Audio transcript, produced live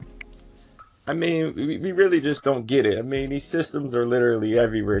I mean, we really just don't get it. I mean, these systems are literally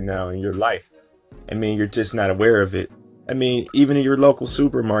everywhere now in your life. I mean, you're just not aware of it. I mean, even in your local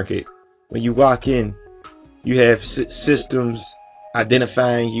supermarket, when you walk in, you have systems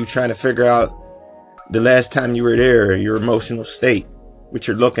identifying you, trying to figure out the last time you were there, your emotional state, what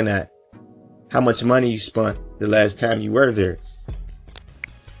you're looking at, how much money you spent the last time you were there.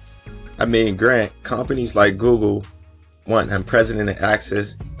 I mean, grant companies like Google want unprecedented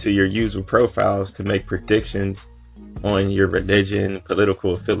access to your user profiles to make predictions on your religion,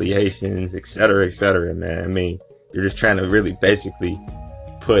 political affiliations, etc., man. I mean, you're just trying to really basically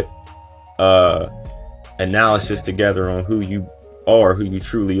put analysis together on who you are, who you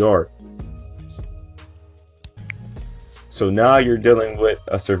truly are. So now you're dealing with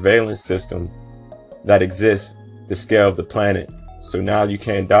a surveillance system that exists the scale of the planet. So now you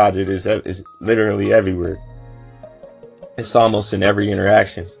can't dodge it. It's literally everywhere. It's almost in every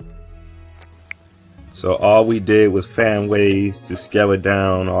interaction. So all we did was find ways to scale it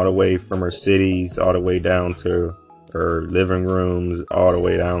down all the way from our cities, all the way down to our living rooms, all the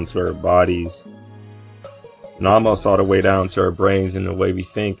way down to our bodies, and almost all the way down to our brains and the way we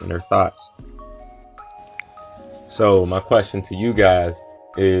think and our thoughts. So my question to you guys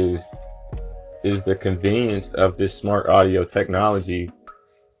is the convenience of this smart audio technology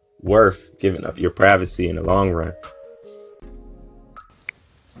worth giving up your privacy in the long run?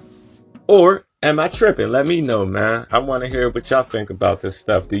 Or am I tripping? Let me know, man. I want to hear what y'all think about this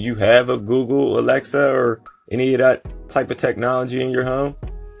stuff. Do you have a Google Alexa or any of that type of technology in your home?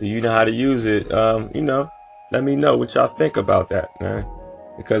 Do you know how to use it? Let me know what y'all think about that, man.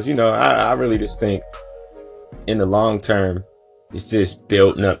 Because, I really just think in the long term, it's just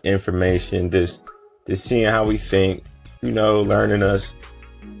building up information, just seeing how we think, learning us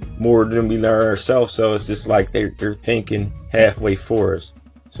more than we learn ourselves. So it's just like they're thinking halfway for us.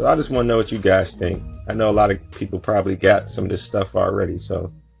 So I just want to know what you guys think. I know a lot of people probably got some of this stuff already,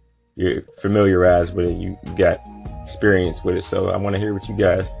 so you're familiarized with it. You got experience with it. So I want to hear what you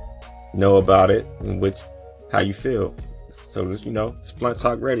guys know about it and how you feel. So, it's Blunt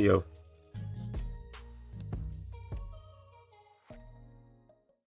Talk Radio.